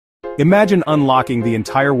Imagine unlocking the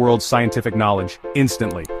entire world's scientific knowledge,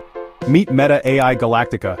 instantly. Meet Meta AI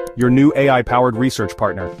Galactica, your new AI-powered research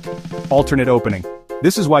partner. Alternate opening.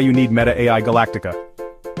 This is why you need Meta AI Galactica.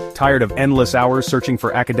 Tired of endless hours searching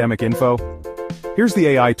for academic info? Here's the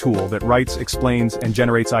AI tool that writes, explains, and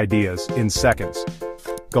generates ideas in seconds.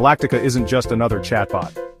 Galactica isn't just another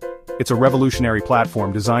chatbot. It's a revolutionary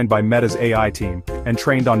platform designed by Meta's AI team and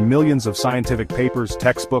trained on millions of scientific papers,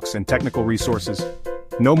 textbooks, and technical resources.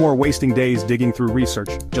 No more wasting days digging through research,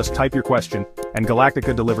 just type your question, and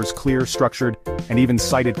Galactica delivers clear, structured, and even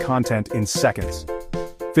cited content in seconds.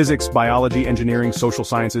 Physics, biology, engineering, social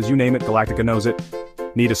sciences, you name it, Galactica knows it.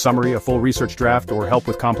 Need a summary, a full research draft, or help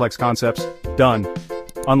with complex concepts? Done.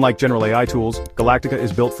 Unlike general AI tools, Galactica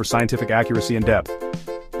is built for scientific accuracy and depth.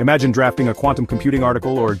 Imagine drafting a quantum computing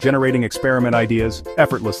article or generating experiment ideas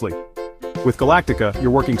effortlessly. With Galactica,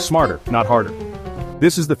 you're working smarter, not harder.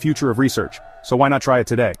 This is the future of research, so why not try it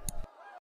today?